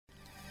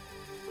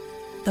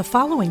The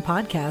following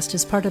podcast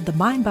is part of the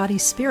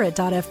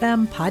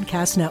MindBodySpirit.fm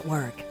podcast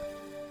network.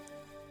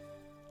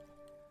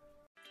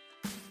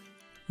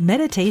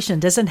 Meditation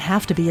doesn't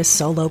have to be a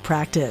solo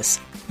practice.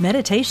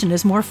 Meditation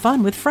is more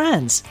fun with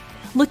friends.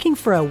 Looking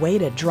for a way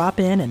to drop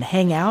in and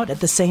hang out at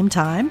the same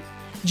time?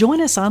 Join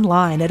us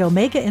online at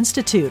Omega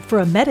Institute for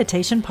a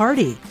meditation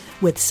party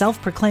with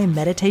self-proclaimed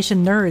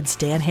meditation nerds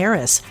Dan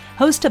Harris,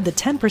 host of the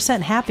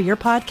 10% Happier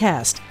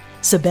podcast,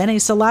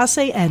 Sabene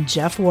Selassie, and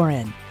Jeff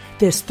Warren.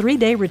 This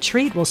 3-day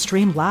retreat will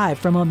stream live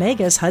from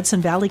Omega's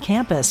Hudson Valley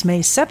campus May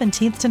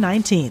 17th to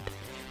 19th.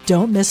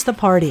 Don't miss the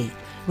party.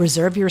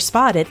 Reserve your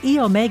spot at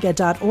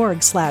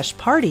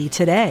eomega.org/party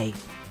today.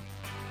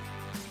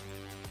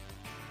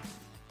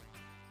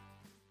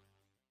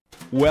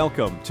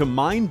 Welcome to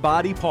Mind,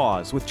 Body,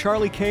 Pause with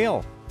Charlie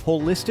Kale.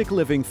 Holistic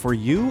living for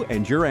you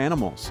and your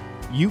animals.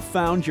 You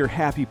found your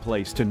happy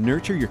place to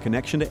nurture your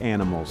connection to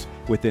animals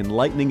with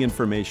enlightening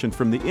information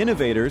from the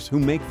innovators who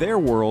make their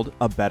world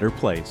a better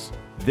place.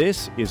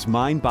 This is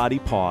Mind, Body,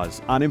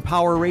 Pause on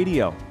Empower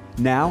Radio.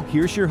 Now,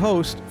 here's your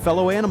host,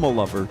 fellow animal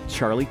lover,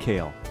 Charlie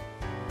Kale.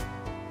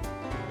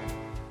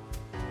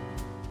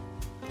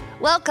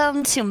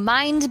 Welcome to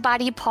Mind,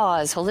 Body,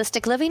 Pause,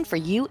 Holistic Living for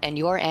You and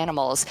Your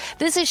Animals.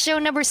 This is show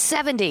number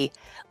 70,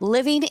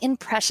 Living in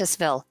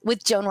Preciousville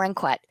with Joan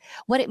Ranquet.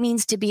 What it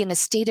means to be in a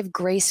state of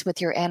grace with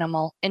your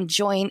animal,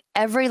 enjoying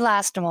every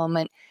last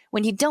moment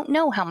when you don't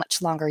know how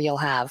much longer you'll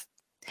have.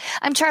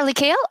 I'm Charlie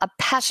Kale, a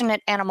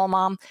passionate animal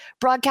mom,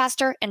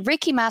 broadcaster, and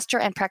Reiki master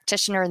and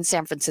practitioner in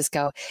San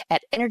Francisco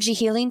at Energy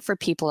Healing for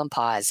People and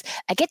Paws.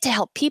 I get to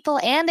help people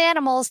and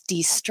animals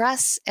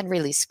de-stress and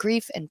release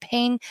grief and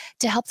pain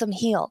to help them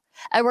heal.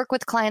 I work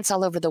with clients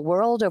all over the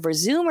world over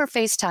Zoom or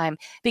FaceTime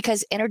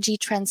because energy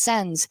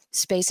transcends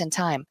space and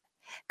time.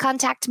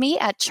 Contact me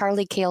at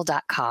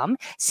charliekale.com,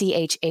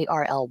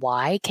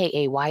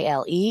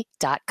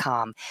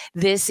 CharlyKayle.com.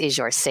 This is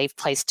your safe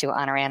place to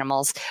honor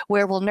animals,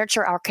 where we'll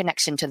nurture our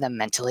connection to them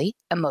mentally,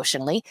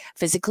 emotionally,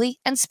 physically,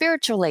 and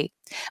spiritually.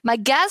 My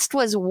guest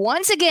was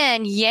once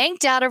again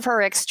yanked out of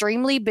her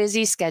extremely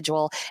busy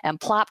schedule and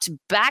plopped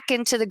back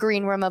into the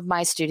green room of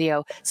my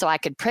studio so I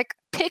could pick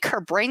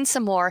her brain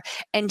some more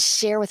and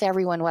share with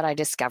everyone what I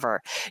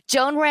discover.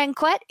 Joan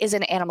Ranquet is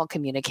an animal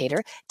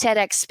communicator,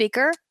 TEDx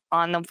speaker,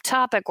 on the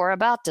topic we're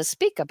about to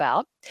speak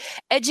about,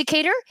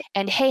 educator,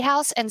 and Hay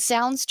House and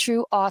Sounds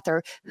True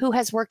author who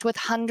has worked with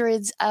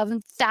hundreds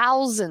of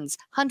thousands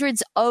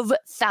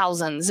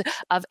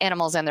of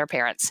animals and their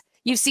parents.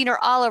 You've seen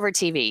her all over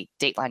TV,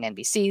 Dateline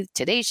NBC,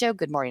 Today Show,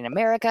 Good Morning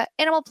America,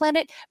 Animal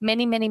Planet,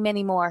 many, many,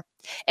 many more.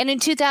 And in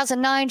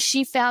 2009,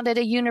 she founded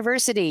a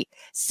university,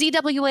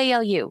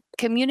 CWALU,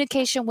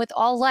 Communication with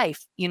All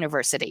Life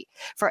University,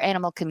 for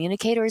animal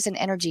communicators and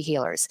energy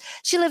healers.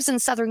 She lives in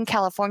Southern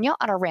California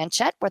on a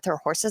ranchette with her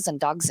horses and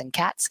dogs and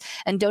cats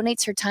and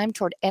donates her time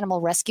toward animal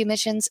rescue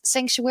missions,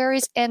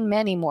 sanctuaries, and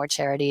many more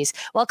charities.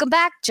 Welcome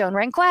back, Joan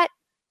Ranquet.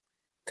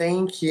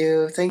 Thank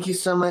you. Thank you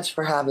so much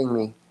for having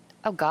me.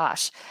 Oh,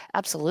 gosh,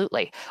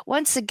 absolutely.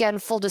 Once again,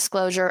 full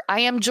disclosure,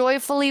 I am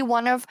joyfully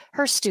one of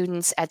her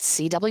students at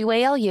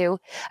CWALU.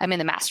 I'm in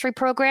the mastery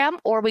program,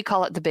 or we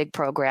call it the big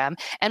program.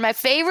 And my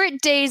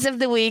favorite days of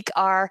the week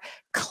are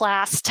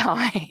class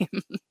time.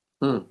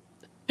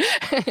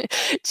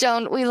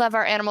 Joan, we love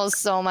our animals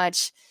so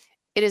much.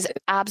 It is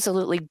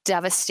absolutely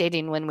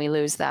devastating when we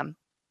lose them.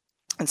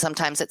 And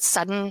sometimes it's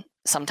sudden.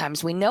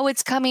 Sometimes we know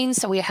it's coming,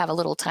 so we have a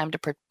little time to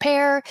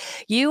prepare.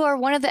 You are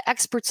one of the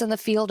experts in the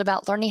field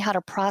about learning how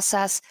to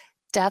process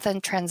death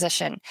and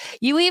transition.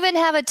 You even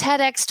have a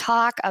TEDx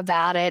talk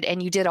about it,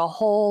 and you did a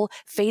whole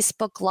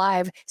Facebook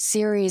Live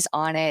series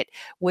on it.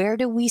 Where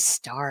do we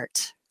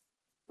start?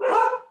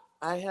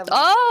 I have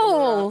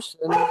Oh,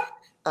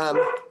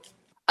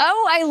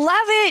 I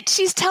love it.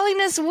 She's telling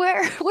us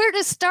where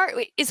to start.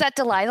 Wait, is that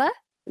Delilah?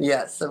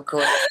 Yes, of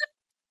course.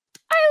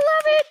 I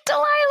love it,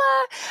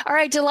 Delilah. All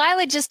right,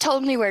 Delilah just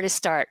told me where to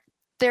start.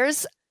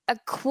 There's a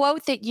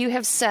quote that you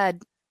have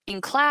said in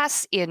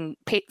class, in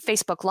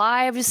Facebook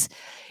Lives,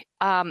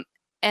 and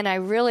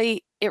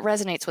it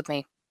resonates with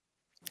me.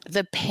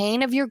 The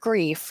pain of your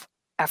grief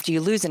after you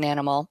lose an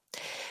animal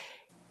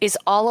is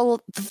all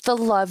of the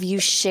love you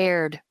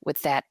shared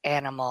with that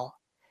animal.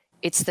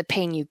 It's the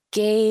pain you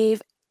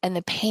gave and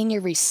the pain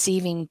you're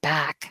receiving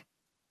back.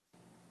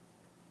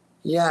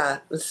 Yeah,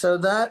 so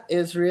that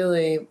is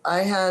really,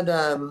 I had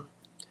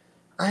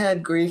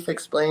grief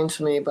explained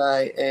to me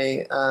by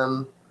a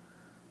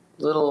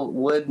little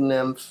wood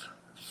nymph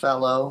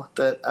fellow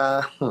that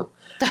I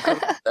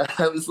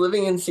was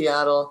living in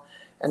Seattle,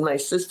 and my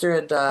sister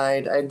had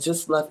died. I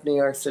just left New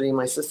York City.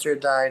 My sister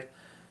had died,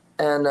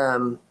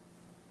 and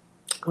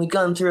we'd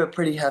gone through a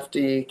pretty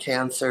hefty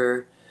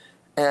cancer,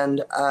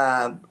 and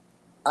I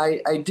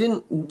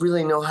didn't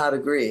really know how to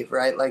grieve,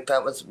 right? Like,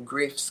 that was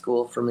grief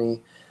school for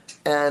me.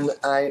 And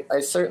I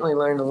certainly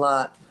learned a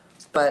lot.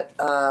 But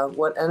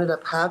what ended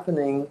up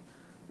happening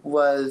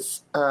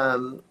was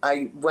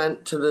I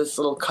went to this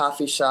little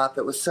coffee shop.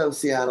 It was so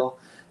Seattle.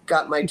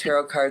 Got my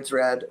tarot cards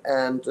read,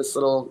 and this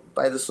little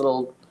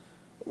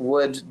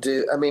would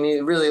do. I mean, he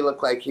really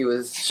looked like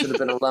should have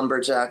been a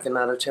lumberjack and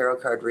not a tarot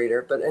card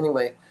reader. But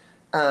anyway,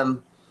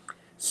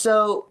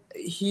 so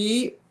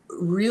he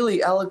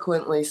really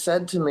eloquently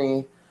said to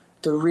me,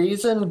 the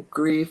reason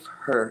grief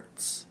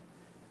hurts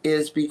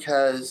is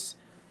because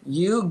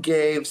you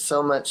gave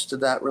so much to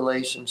that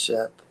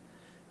relationship.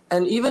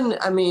 And even,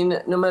 I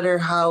mean, no matter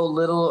how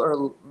little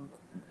or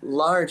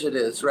large it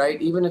is,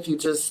 right? Even if you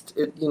just,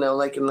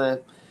 like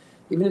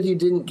even if you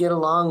didn't get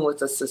along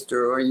with a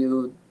sister or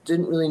you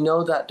didn't really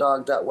know that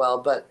dog that well,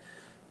 but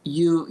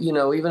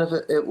even if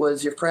it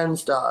was your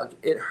friend's dog,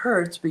 it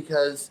hurts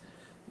because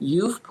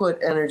you've put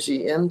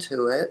energy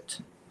into it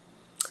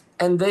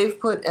and they've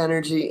put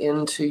energy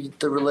into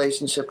the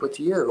relationship with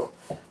you.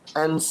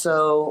 And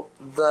so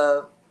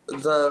the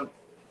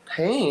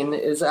pain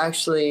is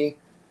actually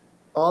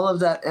all of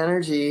that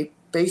energy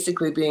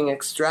basically being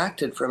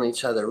extracted from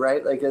each other,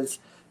 right? Like as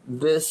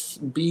this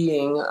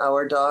being,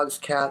 our dogs,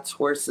 cats,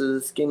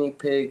 horses, guinea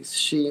pigs,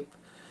 sheep,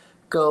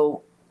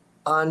 go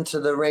onto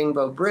the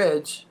Rainbow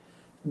Bridge,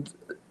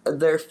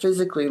 they're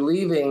physically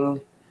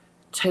leaving,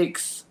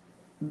 takes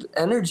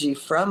energy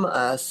from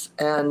us,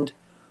 and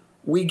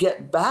we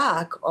get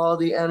back all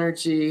the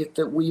energy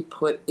that we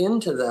put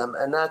into them,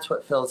 and that's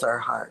what fills our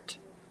heart.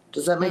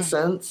 Does that make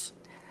sense?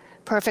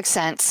 Perfect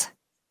sense.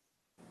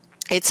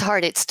 It's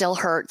hard. It still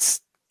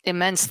hurts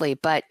immensely,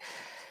 but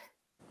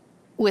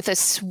with a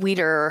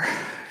sweeter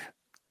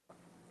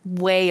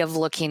way of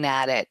looking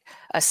at it,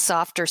 a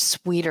softer,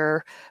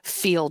 sweeter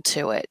feel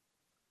to it,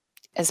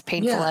 as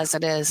painful as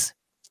it is.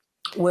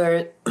 Where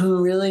it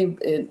really,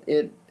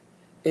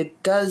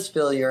 it does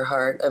fill your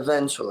heart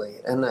eventually.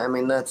 And I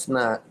mean, there's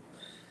no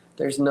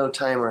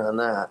timer on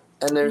that.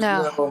 And there's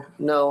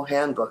no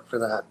handbook for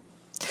that.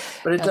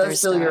 But it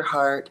does fill your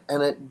heart,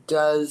 and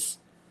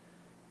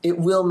it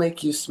will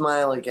make you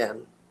smile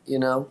again,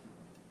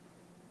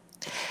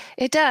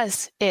 It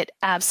does. It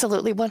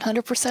absolutely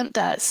 100%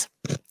 does.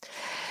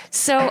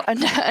 So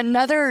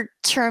another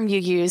term you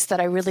use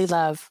that I really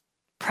love,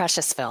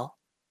 Preciousville.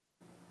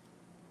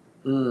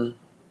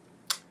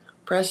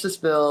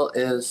 Preciousville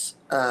is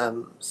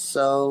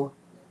so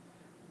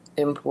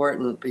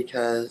important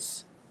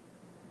because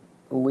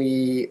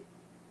we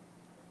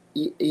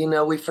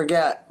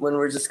forget when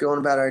we're just going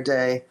about our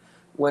day,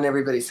 when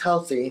everybody's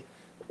healthy,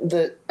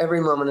 that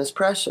every moment is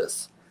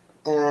precious.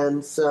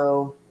 And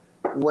so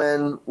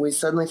when we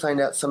suddenly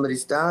find out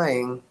somebody's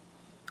dying,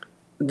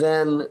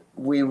 then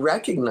we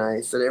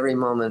recognize that every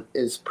moment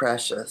is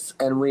precious.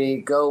 And we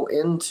go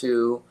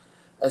into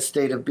a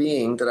state of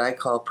being that I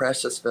call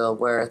Preciousville,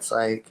 where it's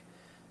like,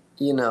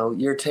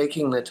 you're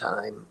taking the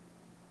time.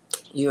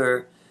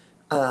 You're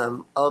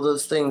all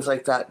those things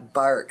like that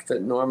bark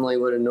that normally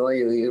would annoy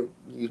you.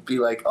 You'd be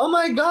like, oh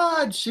my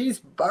God, she's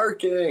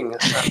barking.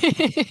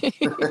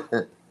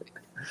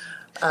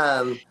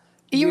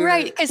 You're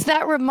right, because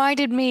that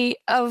reminded me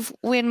of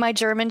when my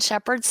German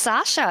Shepherd,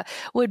 Sasha,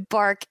 would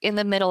bark in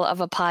the middle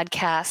of a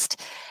podcast.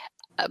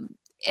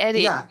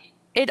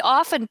 It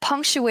often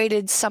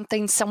punctuated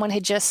something someone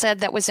had just said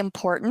that was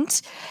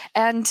important,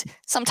 and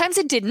sometimes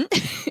it didn't.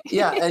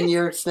 Yeah, and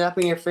you're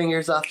snapping your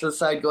fingers off to the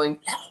side going,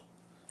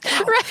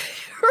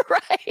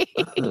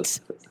 right.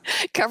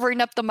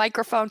 Covering up the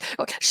microphone.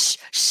 Okay,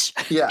 shh,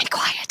 be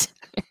quiet.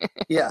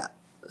 Yeah,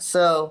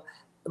 so...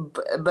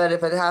 But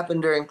if it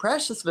happened during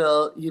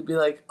Preciousville, you'd be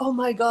like, oh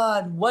my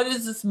God, what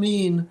does this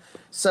mean?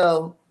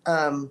 So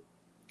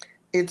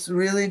it's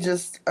really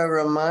just a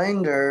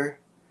reminder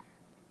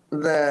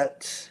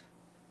that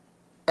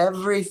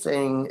every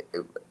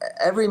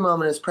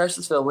moment is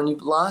Preciousville. When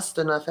you've lost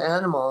enough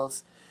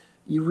animals,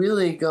 you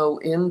really go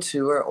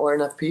into, or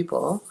enough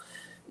people,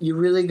 you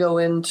really go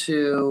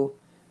into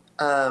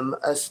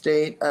a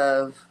state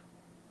of,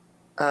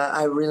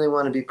 I really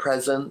want to be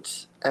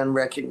present and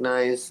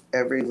recognize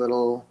every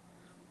little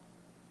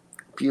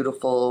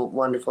beautiful,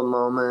 wonderful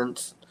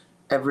moment.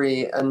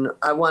 And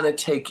I want to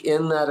take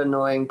in that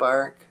annoying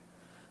bark.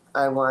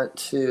 I want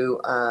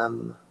to,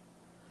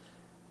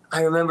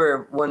 I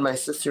remember when my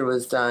sister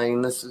was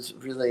dying, this was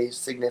really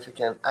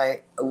significant.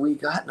 We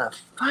got in a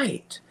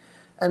fight,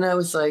 and I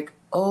was like,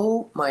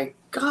 oh my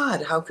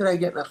God, how could I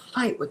get in a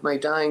fight with my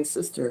dying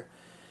sister?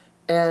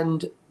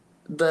 And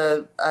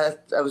I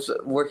was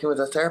working with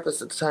a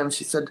therapist at the time.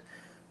 She said,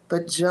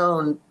 but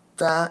Joan,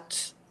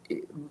 that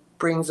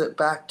brings it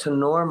back to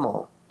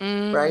normal,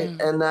 right?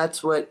 And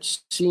that's what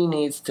she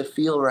needs to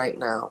feel right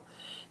now.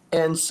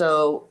 And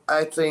so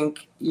I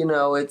think,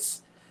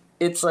 it's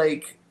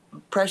like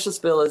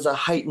Preciousville is a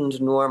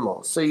heightened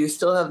normal. So you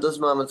still have those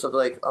moments of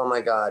like, oh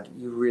my God,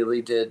 you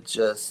really did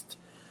just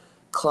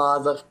claw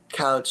the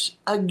couch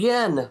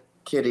again,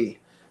 kitty.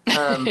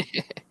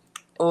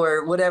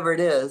 Or whatever it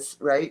is,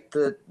 right,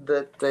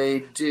 that they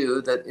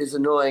do that is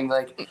annoying.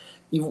 Like,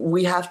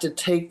 we have to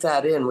take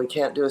that in. We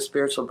can't do a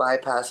spiritual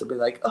bypass and be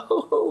like,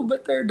 oh,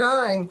 but they're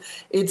dying.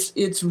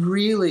 It's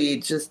really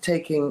just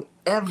taking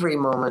every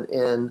moment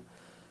in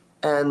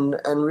and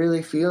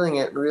really feeling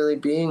it, and really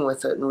being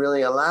with it, and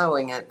really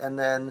allowing it, and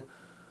then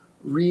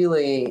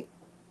really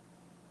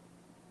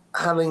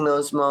having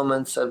those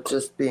moments of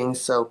just being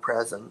so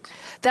present.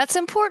 That's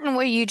important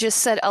what you just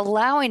said,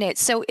 allowing it.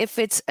 So if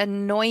it's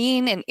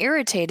annoying and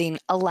irritating,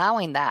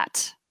 allowing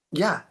that.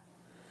 Yeah.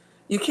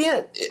 You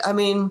can't, I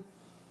mean,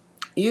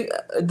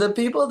 the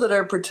people that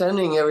are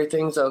pretending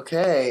everything's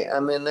okay, I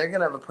mean, they're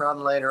going to have a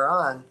problem later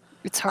on.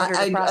 It's harder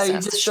to process. I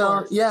just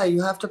don't, yeah,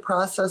 you have to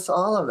process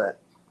all of it.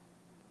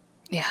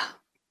 Yeah,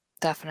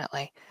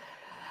 definitely.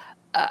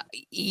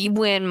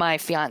 When my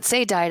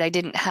fiance died, I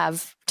didn't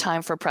have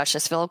time for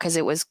Preciousville because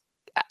it was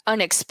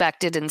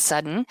unexpected and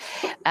sudden,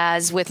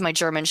 as with my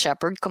German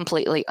Shepherd,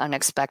 completely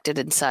unexpected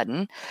and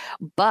sudden.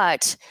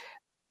 But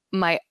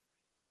my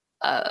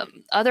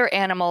other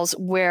animals,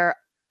 where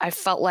I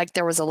felt like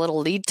there was a little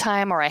lead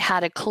time or I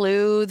had a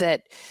clue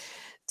that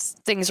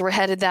things were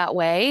headed that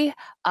way,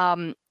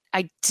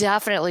 I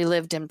definitely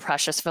lived in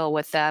Preciousville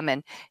with them,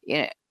 and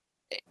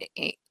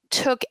it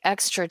took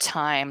extra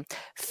time,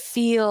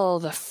 feel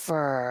the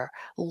fur,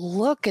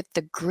 look at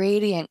the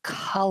gradient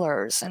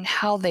colors and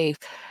how they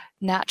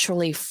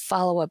naturally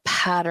follow a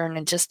pattern,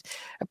 and just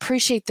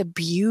appreciate the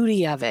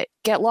beauty of it,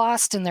 get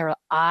lost in their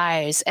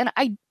eyes. And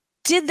I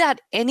did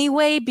that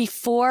anyway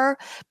before,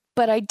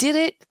 but I did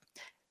it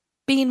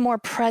being more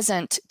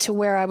present to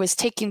where I was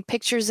taking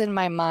pictures in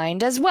my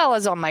mind as well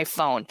as on my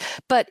phone,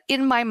 but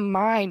in my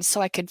mind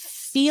so I could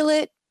feel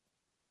it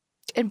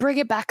and bring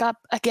it back up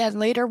again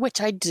later,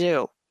 which I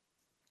do.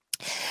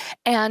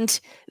 And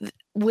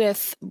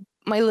with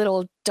my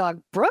little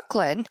dog,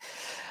 Brooklyn,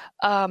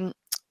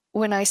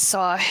 when I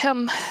saw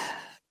him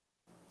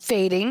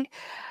fading,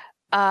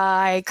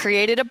 I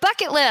created a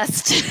bucket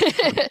list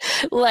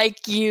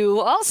like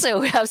you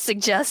also have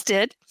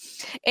suggested.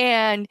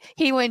 And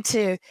he went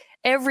to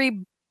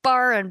every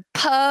bar and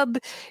pub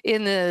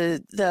in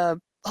the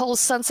whole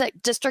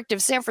Sunset District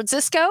of San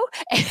Francisco,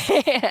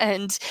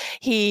 and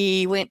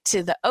he went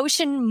to the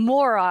ocean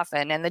more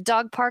often, and the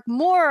dog park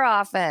more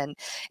often,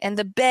 and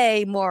the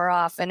bay more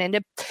often.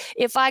 And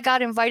if I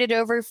got invited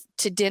over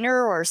to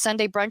dinner or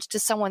Sunday brunch to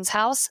someone's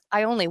house,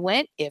 I only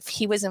went if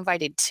he was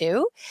invited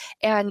too.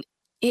 And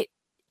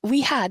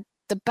we had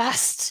the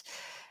best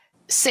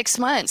 6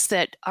 months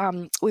that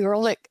we were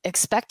only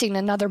expecting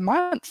another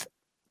month.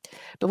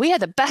 But we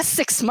had the best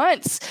 6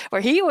 months where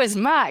he was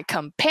my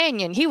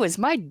companion. He was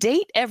my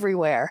date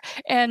everywhere.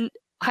 And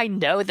I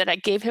know that I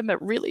gave him a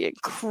really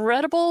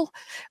incredible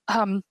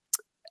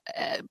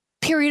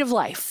period of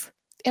life.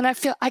 And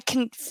I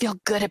can feel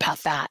good about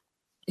that.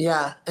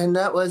 Yeah. And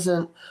that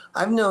wasn't,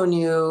 I've known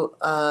you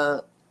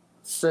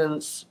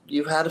since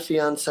you've had a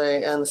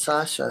fiance and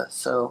Sasha.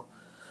 So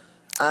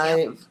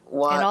I've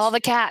watched. And all the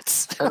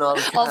cats. And all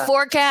the cats. All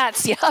 4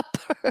 cats. Yep.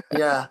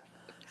 Yeah.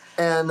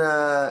 And,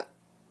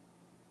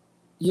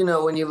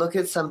 when you look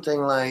at something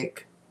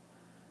like,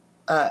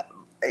 well,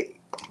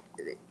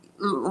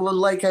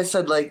 like I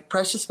said, like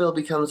Preciousville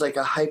becomes like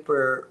a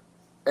hyper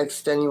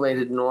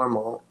extenuated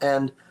normal,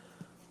 and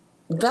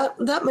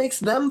that makes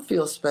them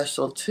feel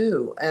special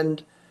too.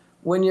 And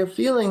when you're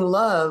feeling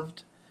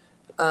loved,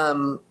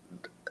 that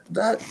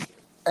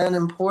and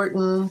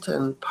important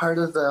and part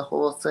of the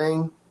whole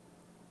thing,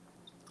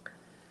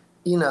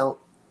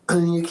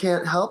 you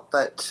can't help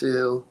but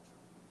to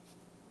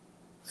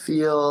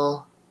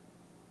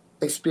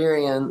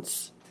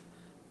experience,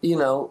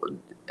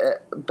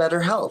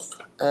 better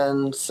health.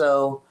 And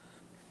so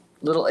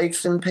little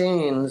aches and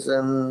pains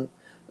and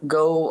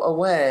go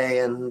away,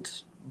 and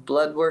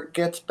blood work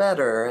gets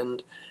better.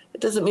 And it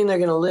doesn't mean they're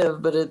going to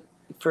live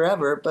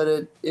forever, but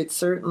it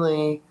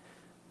certainly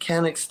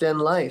can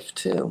extend life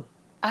too.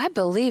 I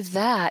believe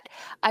that.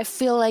 I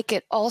feel like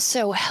it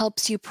also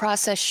helps you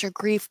process your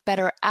grief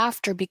better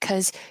after,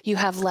 because you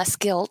have less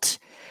guilt,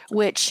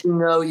 which...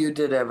 You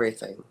did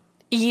everything.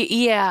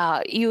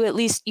 Yeah,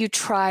 you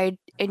tried,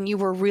 and you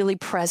were really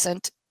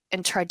present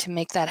and tried to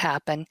make that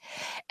happen.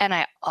 And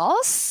I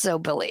also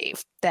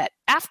believe that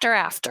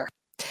after,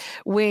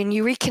 when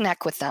you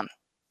reconnect with them,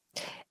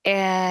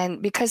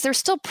 and because they're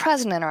still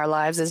present in our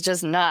lives, it's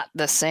just not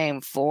the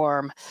same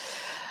form.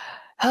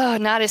 Oh,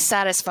 not as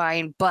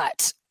satisfying.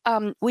 But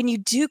when you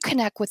do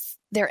connect with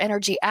their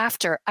energy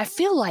after, I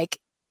feel like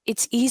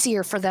it's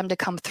easier for them to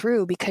come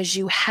through, because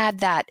you had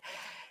that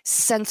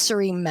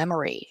sensory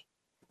memory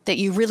that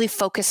you really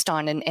focused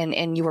on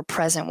and you were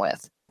present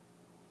with.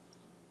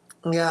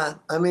 Yeah.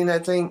 I mean, I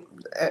think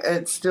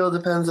it still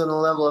depends on the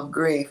level of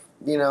grief,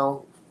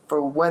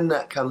 for when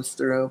that comes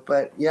through.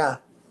 But yeah,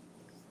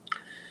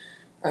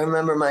 I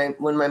remember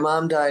when my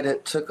mom died,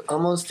 it took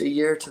almost a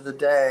year to the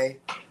day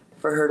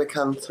for her to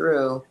come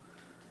through.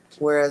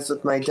 Whereas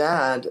with my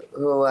dad,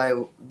 who I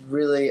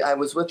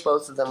was with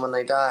both of them when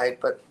they died,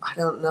 but I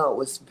don't know, it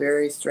was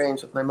very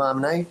strange with my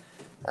mom. And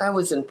I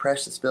was in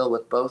Preciousville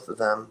with both of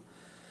them.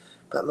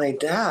 But my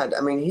dad, I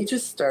mean, he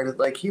just started,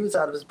 like, he was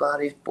out of his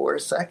body 4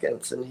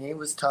 seconds, and he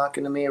was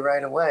talking to me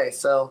right away.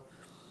 So,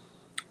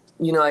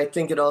 I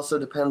think it also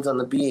depends on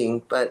the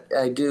being, but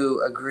I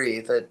do agree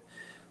that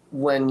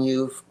when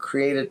you've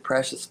created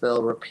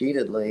Preciousville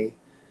repeatedly,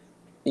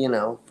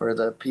 for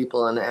the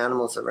people and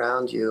animals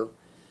around you,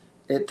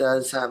 it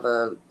does have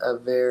a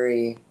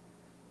very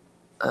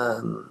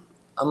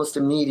almost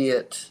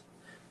immediate,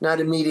 not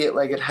immediate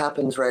like it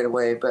happens right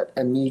away, but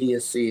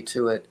immediacy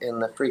to it in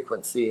the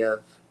frequency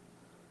of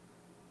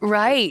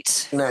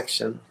Right.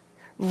 connection.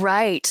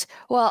 Right.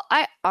 Well,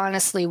 I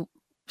honestly,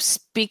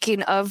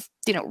 speaking of,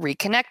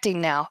 reconnecting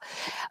now,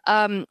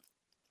 I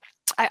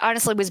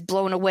honestly was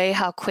blown away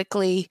how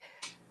quickly,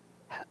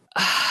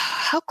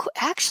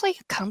 actually,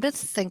 come to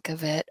think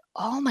of it,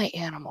 all my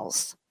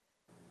animals,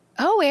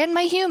 and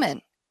my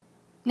human,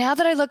 now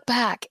that I look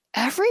back,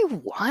 every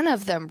one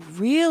of them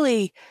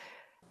really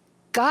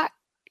got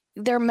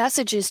their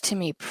messages to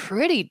me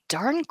pretty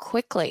darn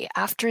quickly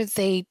after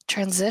they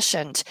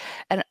transitioned.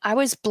 And I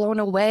was blown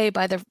away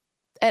by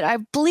and I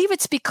believe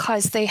it's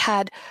because they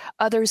had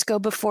others go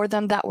before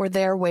them that were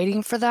there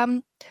waiting for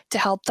them to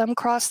help them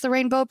cross the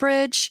rainbow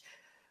bridge,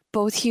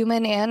 both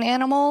human and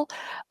animal.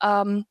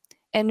 And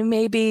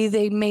maybe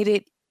they made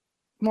it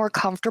more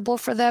comfortable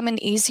for them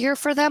and easier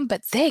for them,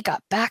 but they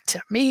got back to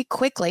me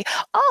quickly.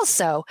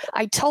 Also,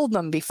 I told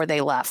them before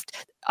they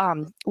left,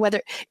 and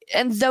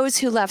those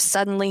who left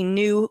suddenly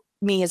knew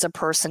me as a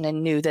person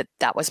and knew that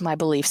that was my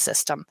belief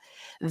system,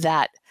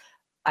 that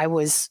I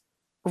was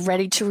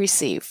ready to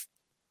receive.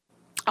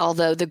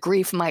 Although the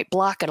grief might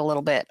block it a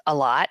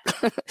lot,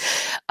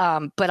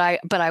 but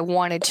I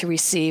wanted to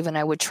receive, and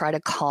I would try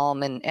to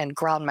calm and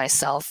ground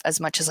myself as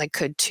much as I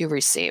could to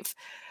receive.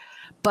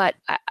 But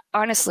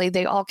honestly,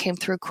 they all came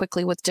through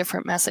quickly with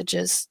different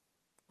messages.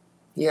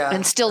 Yeah.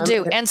 And still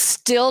do.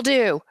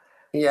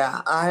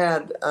 Yeah. I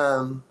had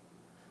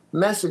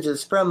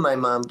messages from my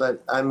mom,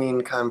 but I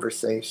mean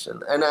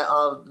conversation. And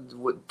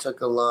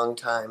took a long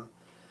time.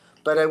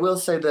 But I will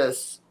say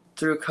this,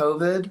 through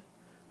COVID,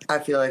 I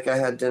feel like I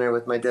had dinner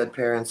with my dead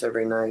parents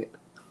every night.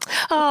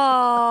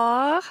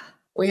 Aww.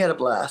 We had a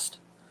blast.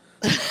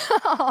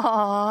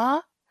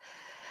 Aww.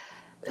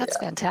 That's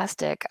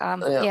fantastic. Yeah.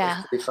 It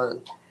was pretty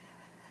fun.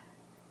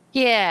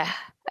 Yeah.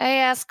 I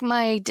asked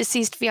my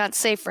deceased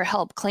fiance for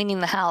help cleaning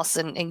the house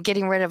and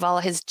getting rid of all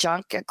of his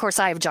junk. Of course,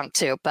 I have junk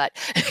too, but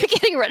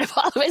getting rid of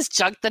all of his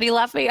junk that he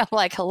left me. I'm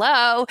like,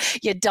 hello,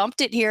 you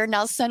dumped it here.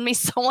 Now send me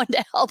someone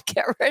to help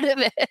get rid of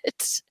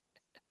it.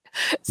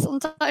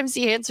 Sometimes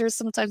he answers,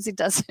 sometimes he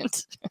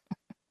doesn't.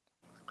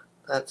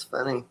 That's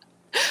funny.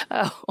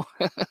 Oh,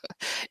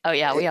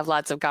 yeah, we have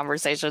lots of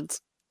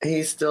conversations.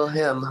 He's still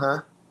him,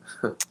 huh?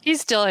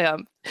 He's still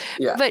him.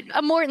 Yeah. But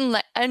a more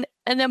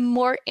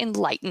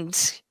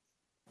enlightened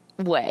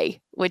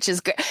way, which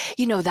is good.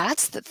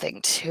 That's the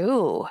thing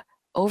too.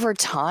 Over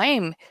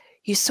time,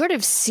 you sort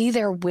of see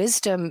their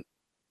wisdom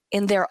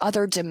in their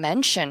other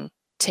dimension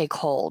take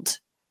hold.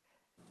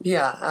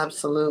 Yeah,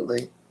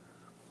 absolutely.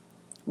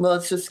 Well,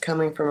 it's just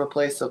coming from a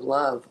place of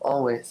love,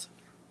 always.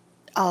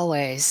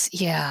 Always,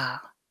 yeah.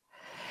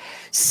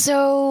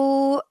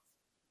 So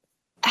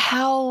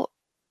how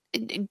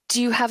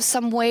do you have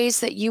some ways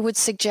that you would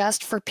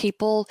suggest for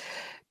people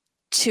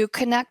to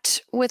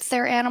connect with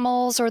their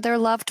animals or their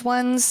loved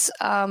ones?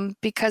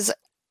 Because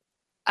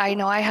I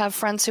know I have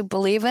friends who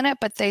believe in it,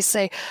 but they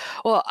say,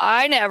 well,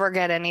 I never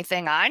get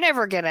anything. I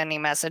never get any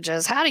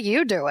messages. How do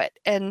you do it?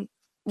 And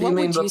what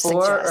would you suggest? Do you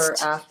mean before or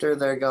after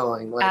they're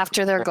going?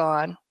 After they're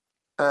gone.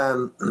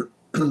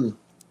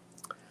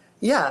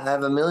 Yeah, I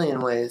have a million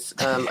ways.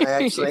 I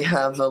actually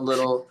have a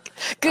little...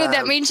 Good,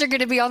 that means you're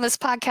going to be on this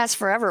podcast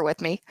forever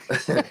with me.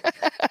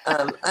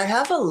 I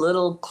have a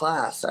little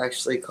class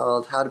actually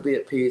called How to Be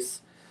at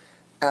Peace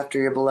After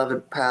Your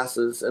Beloved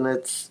Passes, and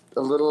it's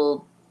a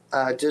little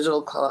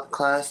digital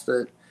class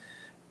that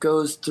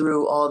goes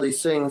through all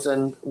these things,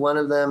 and one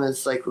of them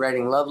is like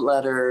writing love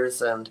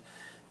letters and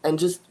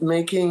just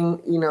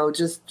making,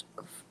 just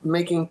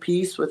making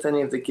peace with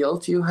any of the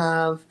guilt you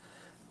have,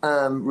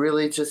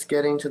 really just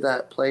getting to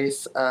that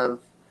place of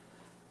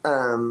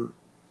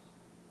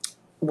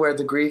where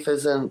the grief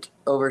isn't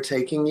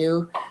overtaking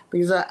you.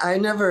 Because I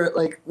never,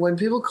 when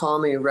people call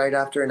me right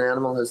after an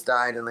animal has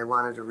died and they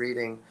wanted a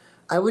reading,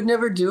 I would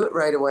never do it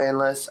right away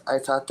unless I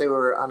thought they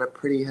were on a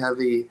pretty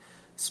heavy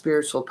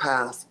spiritual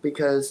path,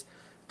 because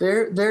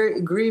they're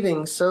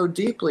grieving so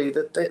deeply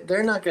that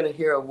they're not going to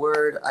hear a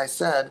word I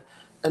said,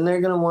 and they're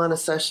going to want a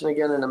session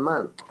again in a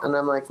month. And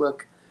I'm like,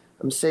 look,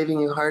 I'm saving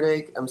you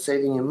heartache. I'm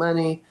saving you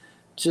money.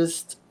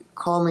 Just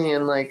call me.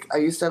 And I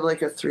used to have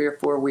a 3 or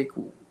 4 week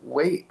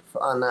wait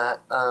on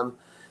that,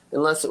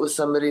 unless it was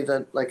somebody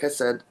that, like I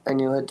said, I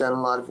knew had done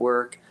a lot of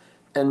work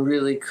and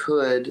really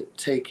could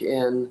take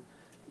in,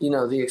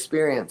 the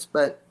experience.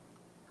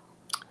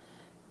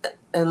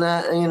 And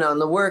that,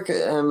 and the work,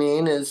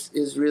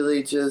 is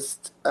really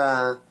just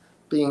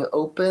being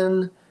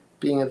open,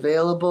 being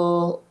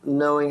available,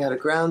 knowing how to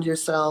ground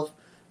yourself,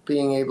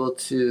 being able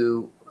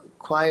to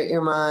quiet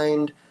your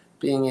mind,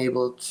 being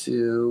able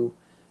to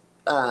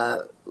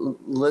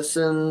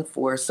listen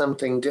for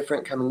something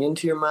different coming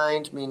into your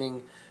mind,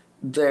 meaning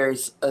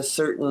there's a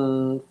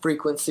certain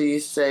frequency,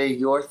 say,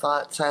 your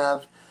thoughts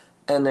have,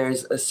 and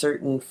there's a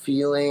certain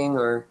feeling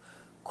or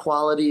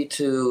quality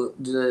to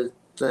the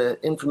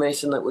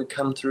information that would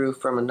come through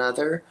from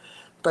another.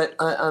 But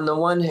on the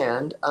one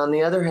hand, on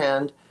the other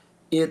hand,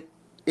 it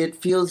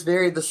feels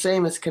very the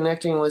same as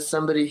connecting with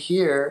somebody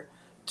here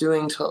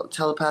doing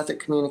telepathic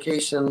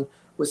communication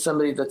with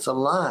somebody that's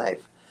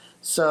alive.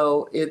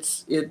 So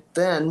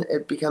then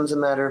it becomes a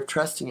matter of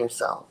trusting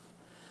yourself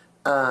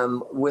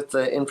with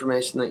the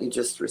information that you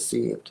just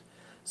received.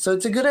 So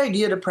it's a good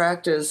idea to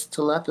practice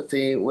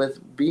telepathy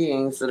with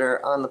beings that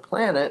are on the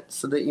planet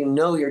so that you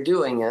know you're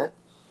doing it.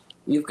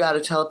 You've got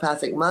a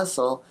telepathic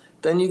muscle,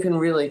 then you can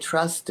really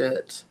trust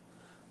it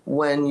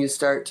when you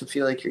start to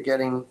feel like you're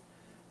getting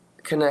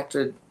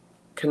connection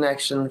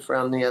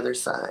from the other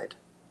side.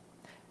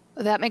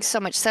 That makes so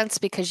much sense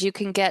because you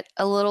can get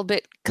a little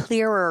bit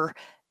clearer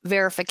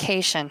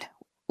verification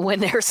when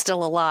they're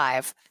still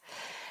alive.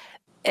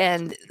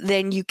 And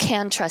then you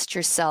can trust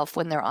yourself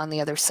when they're on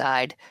the other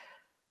side.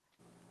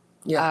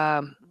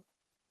 Yeah.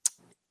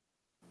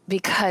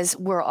 Because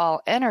we're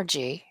all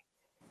energy.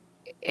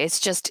 It's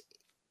just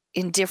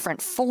in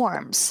different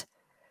forms.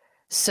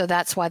 So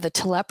that's why the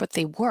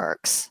telepathy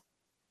works.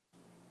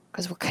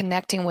 Because we're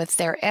connecting with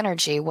their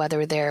energy,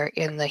 whether they're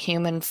in the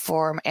human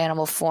form,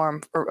 animal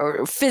form,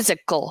 or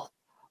physical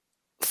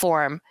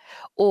form,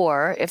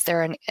 or if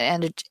they're in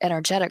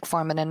energetic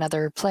form in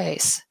another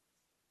place.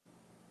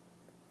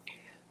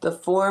 The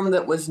form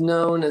that was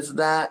known as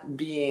that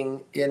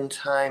being in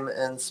time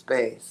and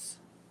space.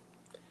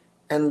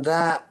 And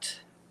that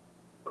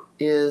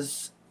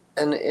is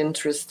an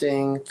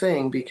interesting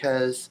thing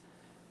because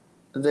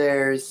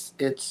if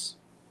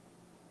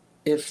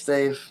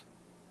they've,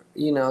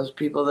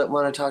 people that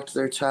want to talk to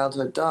their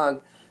childhood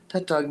dog,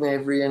 that dog may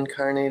have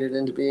reincarnated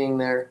into being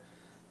their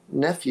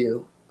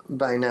nephew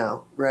by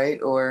now,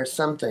 right? Or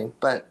something.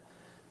 But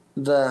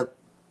the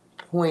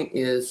point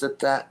is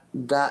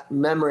that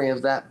memory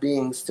of that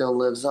being still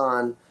lives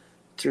on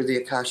through the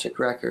Akashic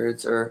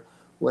records or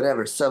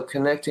whatever. So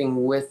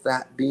connecting with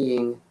that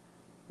being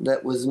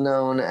that was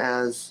known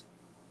as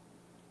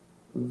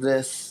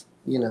this,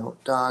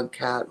 dog,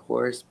 cat,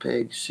 horse,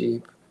 pig,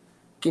 sheep,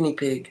 guinea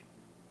pig.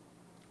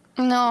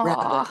 No,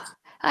 rabbit.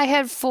 I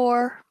had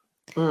 4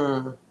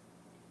 Mm.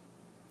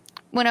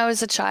 when I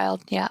was a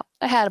child. Yeah,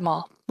 I had them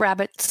all.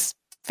 Rabbits,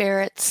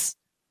 ferrets,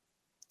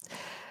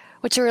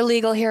 which are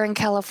illegal here in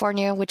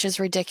California, which is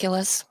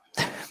ridiculous.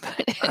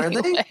 But Are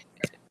anyway. they?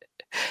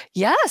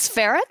 Yes,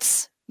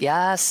 ferrets.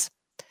 Yes,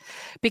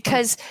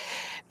 because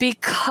the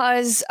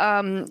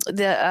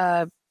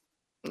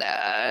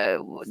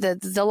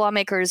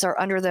lawmakers are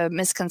under the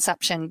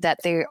misconception that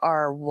they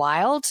are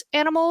wild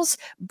animals,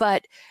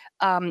 but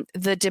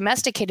the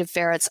domesticated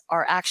ferrets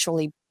are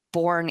actually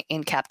born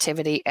in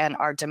captivity and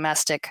are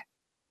domestic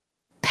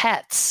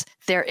pets.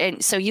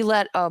 So you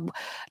let a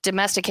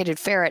domesticated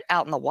ferret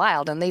out in the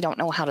wild and they don't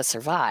know how to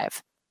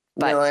survive.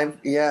 But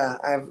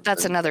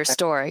that's another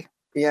story.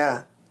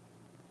 Yeah,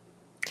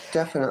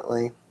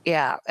 definitely.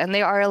 Yeah, and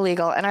they are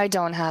illegal, and I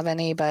don't have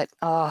any, but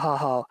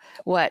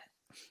what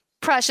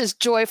precious,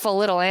 joyful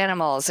little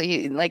animals,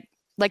 like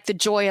the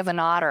joy of an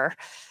otter.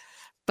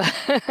 But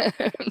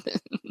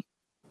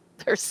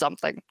there's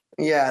something.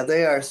 Yeah,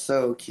 they are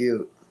so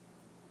cute.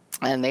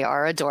 And they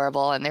are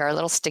adorable, and they are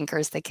little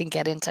stinkers. They can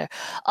get into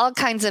all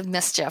kinds of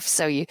mischief.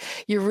 So you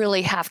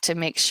really have to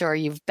make sure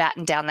you've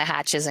battened down the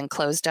hatches and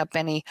closed up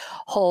any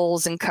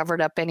holes and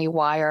covered up any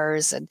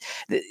wires. And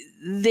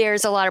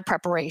there's a lot of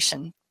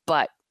preparation,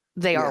 but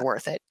they are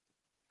worth it.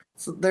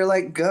 So they're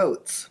like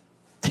goats.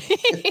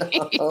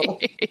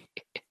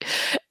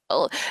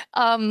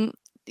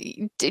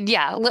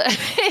 Yeah.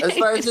 As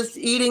far as just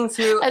eating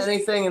through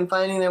anything and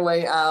finding their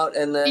way out,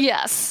 and then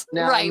yes,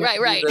 now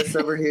right. This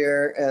over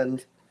here,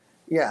 and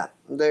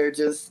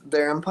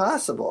they're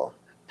impossible.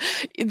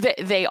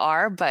 They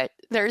are, but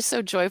they're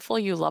so joyful.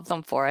 You love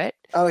them for it.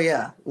 Oh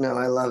yeah, no,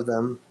 I love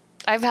them.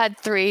 I've had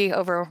 3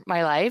 over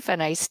my life,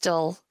 and I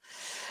still,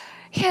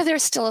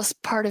 there's still a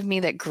part of me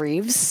that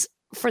grieves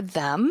for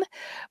them.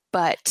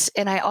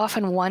 And I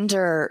often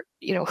wonder,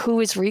 who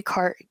is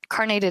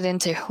reincarnated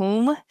into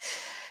whom,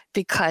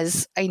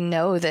 because I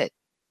know that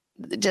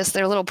just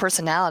their little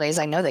personalities,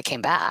 I know they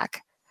came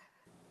back.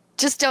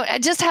 I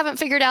just haven't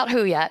figured out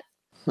who yet.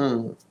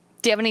 Do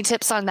you have any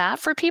tips on that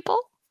for people?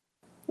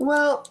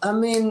 Well, I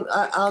mean,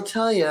 I'll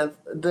tell you,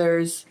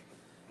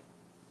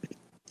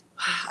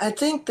 I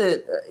think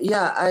that,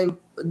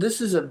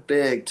 this is a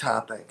big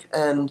topic.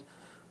 And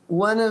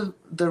one of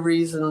the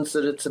reasons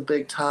that it's a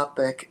big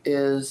topic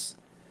is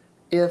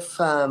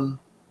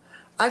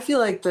I feel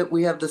like that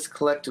we have this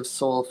collective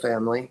soul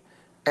family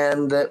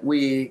and that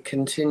we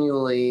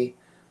continually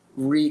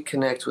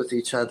reconnect with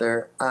each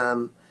other.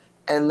 And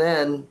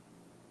then,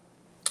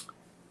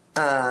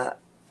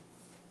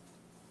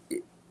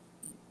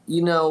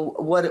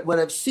 what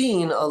I've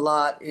seen a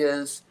lot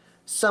is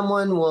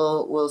someone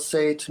will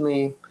say to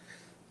me,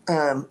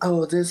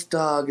 this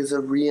dog is a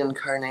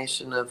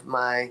reincarnation of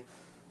my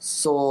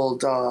soul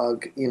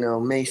dog,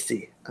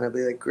 Macy. And I'll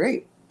be like,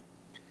 great.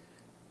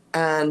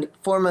 And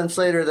 4 months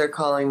later, they're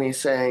calling me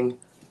saying,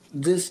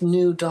 this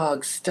new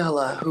dog,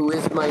 Stella, who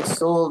is my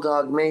soul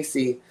dog,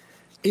 Macy,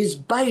 is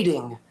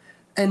biting.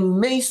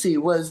 And Macy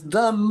was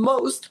the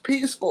most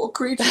peaceful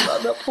creature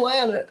on the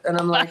planet. And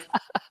I'm like,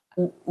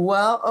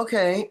 well,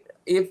 okay,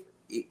 if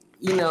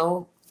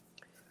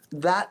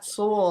that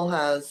soul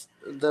has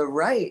the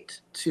right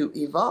to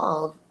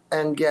evolve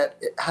and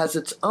has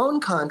its own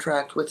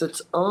contract with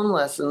its own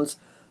lessons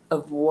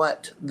of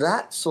what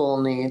that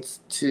soul needs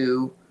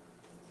to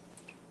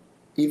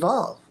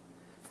evolve.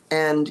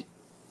 And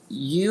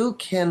you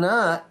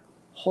cannot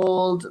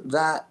hold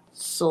that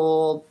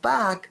soul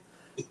back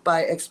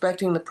by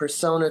expecting the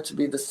persona to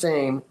be the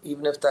same,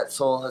 even if that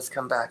soul has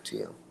come back to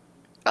you.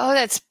 Oh,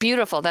 that's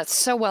beautiful. That's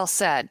so well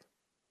said.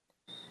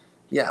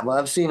 Yeah, well,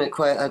 I've seen it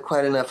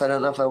quite enough. I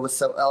don't know if I was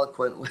so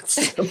eloquent with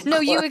some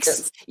No,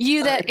 clients.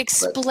 you that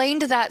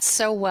explained that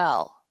so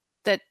well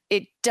that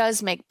it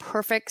does make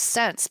perfect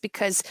sense,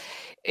 because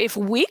if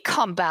we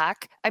come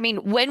back, I mean,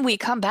 when we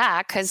come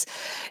back, because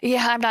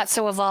I'm not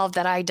so evolved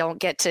that I don't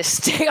get to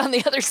stay on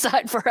the other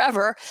side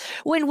forever.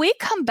 When we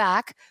come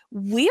back,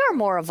 we are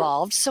more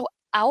evolved. So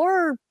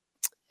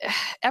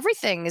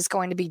everything is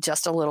going to be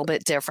just a little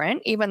bit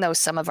different, even though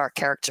some of our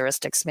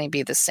characteristics may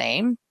be the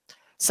same.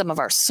 Some of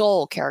our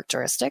soul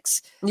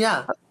characteristics.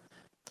 Yeah.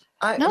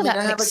 I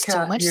have a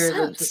cat here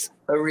that's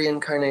a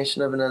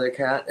reincarnation of another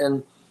cat.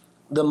 And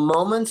the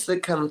moments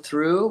that come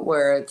through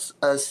where it's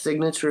a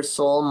signature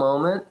soul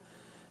moment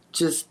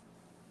just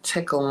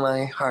tickle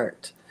my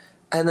heart.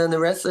 And then the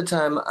rest of the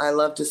time, I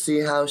love to see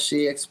how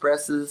she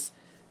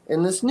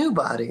in this new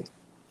body.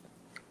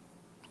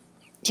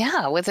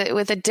 Yeah, with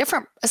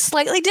a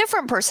slightly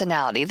different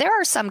personality. There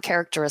are some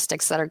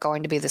characteristics that are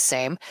going to be the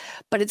same,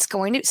 but it's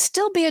going to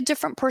still be a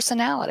different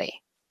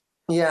personality.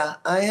 Yeah,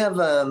 I have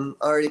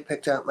already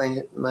picked out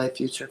my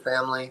future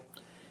family.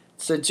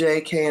 It's a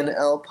J, K, and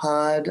L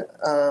pod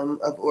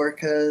of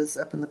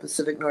orcas up in the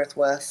Pacific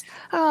Northwest.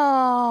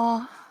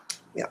 Oh.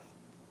 Yeah.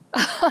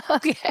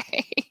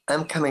 Okay.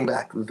 I'm coming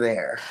back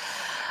there.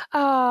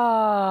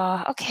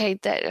 Oh, okay.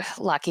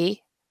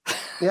 Lucky.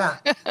 Yeah.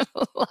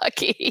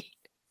 Lucky.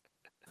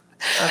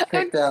 I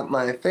picked out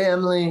my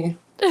family.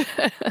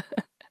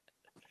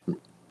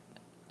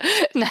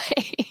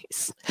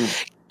 Nice.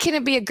 Can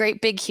it be a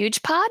great big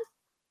huge pod?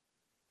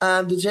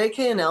 The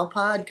JK and L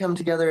pod come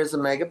together as a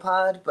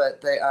megapod, but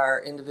they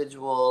are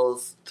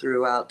individuals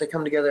throughout. They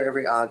come together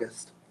every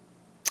August.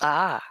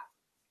 Ah.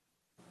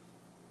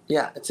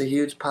 Yeah, it's a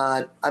huge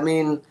pod. I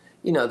mean,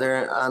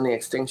 they're on the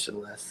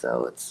extinction list,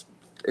 so it's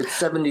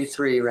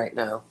 73 right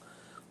now.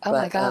 Oh,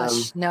 but, my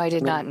gosh. No, I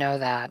did not know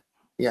that.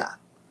 Yeah.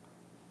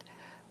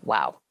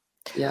 Wow.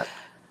 Yeah.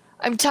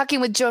 I'm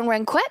talking with Joan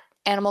Ranquet,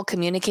 animal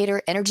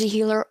communicator, energy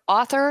healer,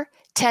 author,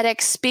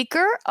 TEDx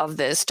speaker of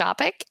this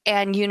topic,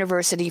 and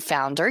university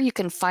founder. You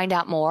can find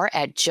out more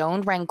at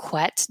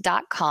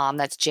joanranquet.com.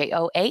 That's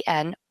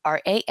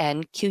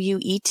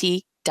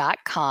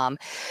JoanRanquet.com.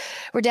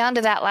 We're down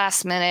to that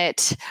last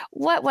minute.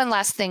 What one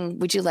last thing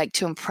would you like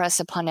to impress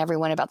upon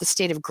everyone about the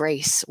state of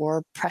grace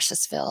or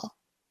Preciousville?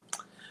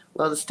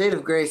 Well, the state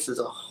of grace is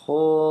a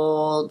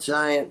whole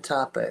giant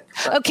topic.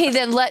 Okay,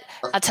 then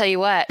I'll tell you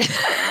what.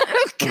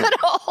 I'm going to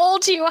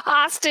hold you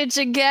hostage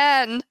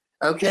again.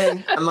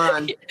 Okay, I'm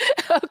on.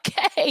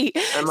 Okay.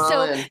 I'm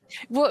all in.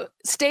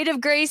 State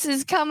of Grace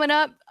is coming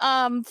up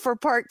for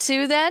part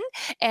 2 then.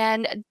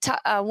 And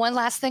one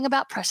last thing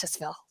about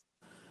Preciousville.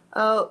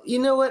 Oh, you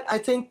know what? I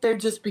think there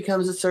just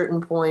becomes a certain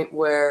point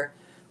where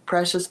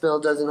Preciousville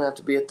doesn't have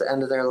to be at the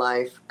end of their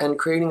life, and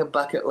creating a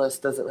bucket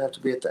list doesn't have to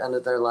be at the end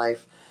of their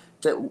life.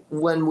 That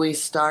when we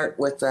start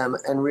with them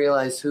and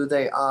realize who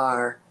they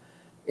are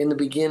in the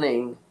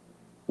beginning,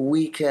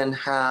 we can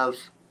have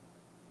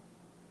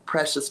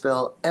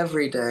Preciousville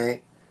every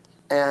day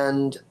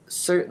and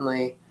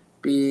certainly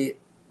be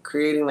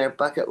creating their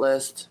bucket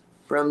list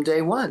from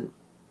day one.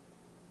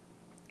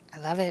 I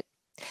love it.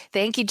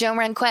 Thank you, Joan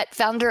Ranquet,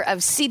 founder of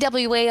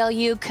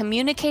CWALU,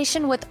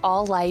 Communication with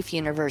All Life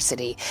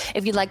University.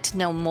 If you'd like to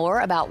know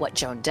more about what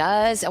Joan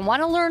does and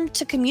want to learn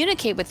to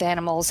communicate with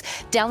animals,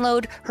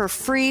 download her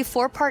free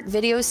 4-part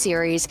video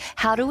series,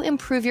 How to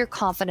Improve Your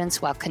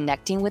Confidence While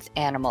Connecting with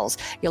Animals.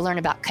 You'll learn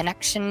about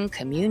connection,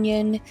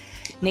 communion,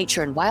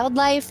 nature and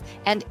wildlife,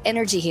 and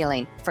energy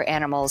healing for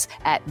animals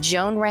at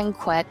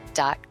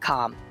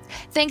joanranquet.com.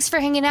 Thanks for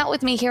hanging out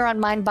with me here on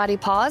Mind, Body,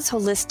 Paws,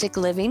 Holistic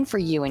Living for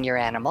you and your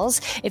animals.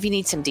 If you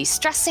need some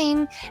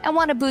de-stressing and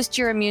want to boost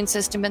your immune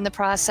system in the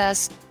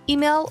process,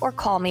 email or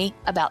call me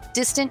about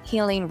distant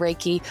healing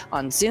Reiki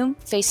on Zoom,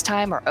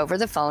 FaceTime, or over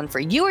the phone for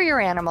you or your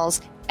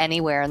animals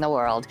anywhere in the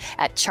world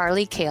at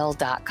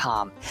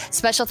charliekale.com.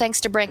 Special thanks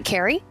to Brent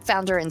Carey,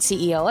 founder and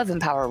CEO of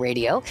Empower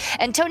Radio,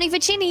 and Tony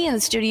Vicini in the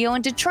studio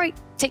in Detroit.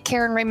 Take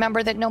care and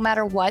remember that no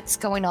matter what's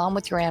going on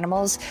with your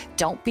animals,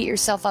 don't beat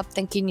yourself up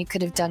thinking you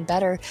could have done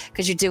better,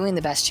 because you're doing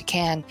the best you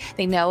can.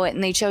 They know it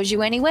and they chose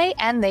you anyway,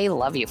 and they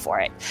love you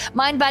for it.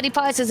 Mind, Body,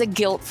 Paws is a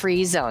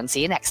guilt-free zone.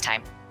 See you next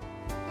time.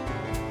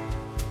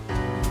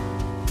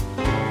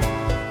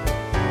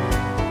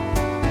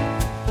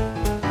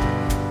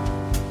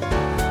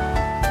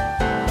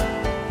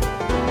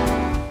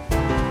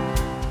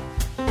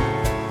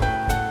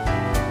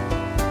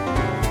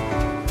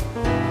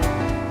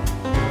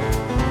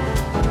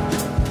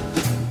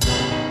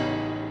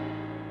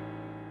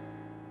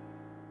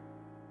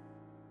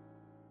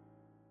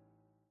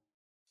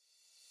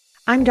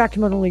 I'm Dr.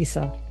 Mona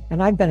Lisa.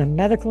 and I've been a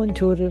medical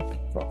intuitive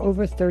for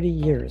over 30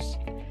 years.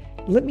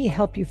 Let me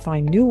help you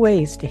find new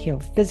ways to heal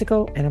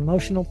physical and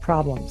emotional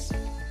problems.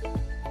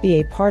 Be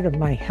a part of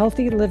my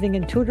Healthy Living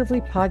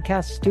Intuitively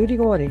podcast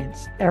studio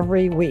audience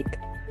every week.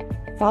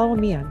 Follow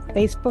me on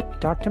Facebook,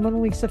 Dr. Mona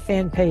Lisa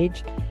fan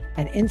page,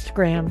 and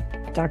Instagram,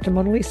 Dr.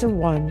 Mona Lisa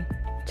 1,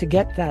 to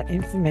get that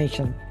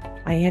information.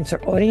 I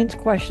answer audience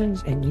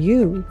questions, and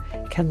you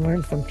can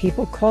learn from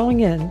people calling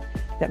in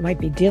that might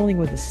be dealing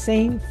with the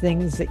same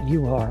things that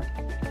you are.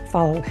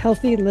 Follow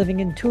Healthy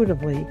Living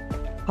Intuitively,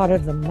 part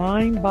of the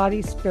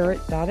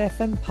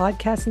MindBodySpirit.fm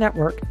podcast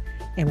network,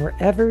 and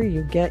wherever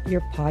you get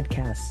your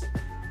podcasts.